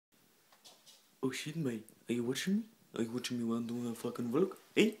Oh shit, mate. Are you watching me? Are you watching me while I'm doing a fucking vlog?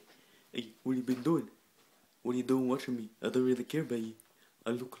 Hey? Hey, what you been doing? What are you doing watching me? I don't really care about you. I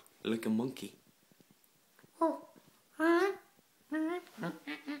look like a monkey. Oh. Do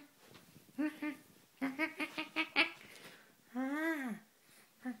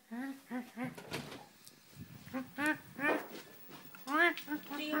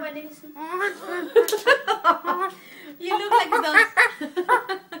you want this? You look like those.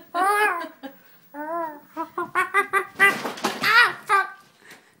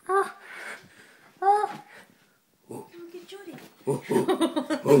 Look at Jody.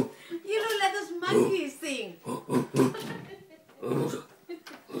 You look like those monkeys thing. Look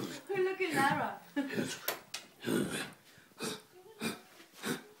at Lara.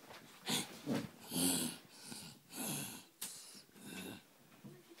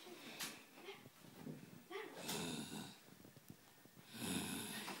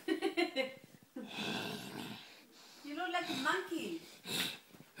 You look like a monkey.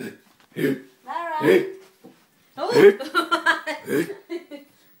 Lara. Oh.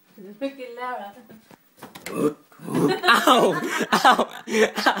 Look at Lara. Ow! Ow!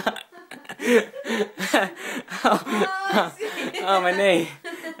 Ow! Oh, my knee.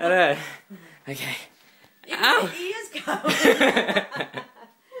 I know. Okay. Even Ow! the ears go.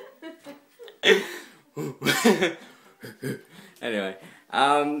 Anyway,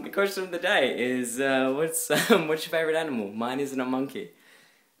 the question of the day is, what's your favorite animal? Mine isn't a monkey.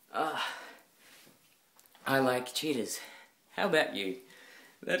 I like cheetahs. How about you?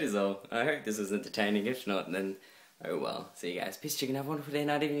 That is all. I hope this was entertaining. If not, then oh well. See you guys. Peace, chicken. Have a wonderful day,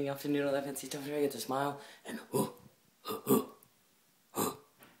 night, evening, afternoon, all that fancy stuff. Don't forget to smile and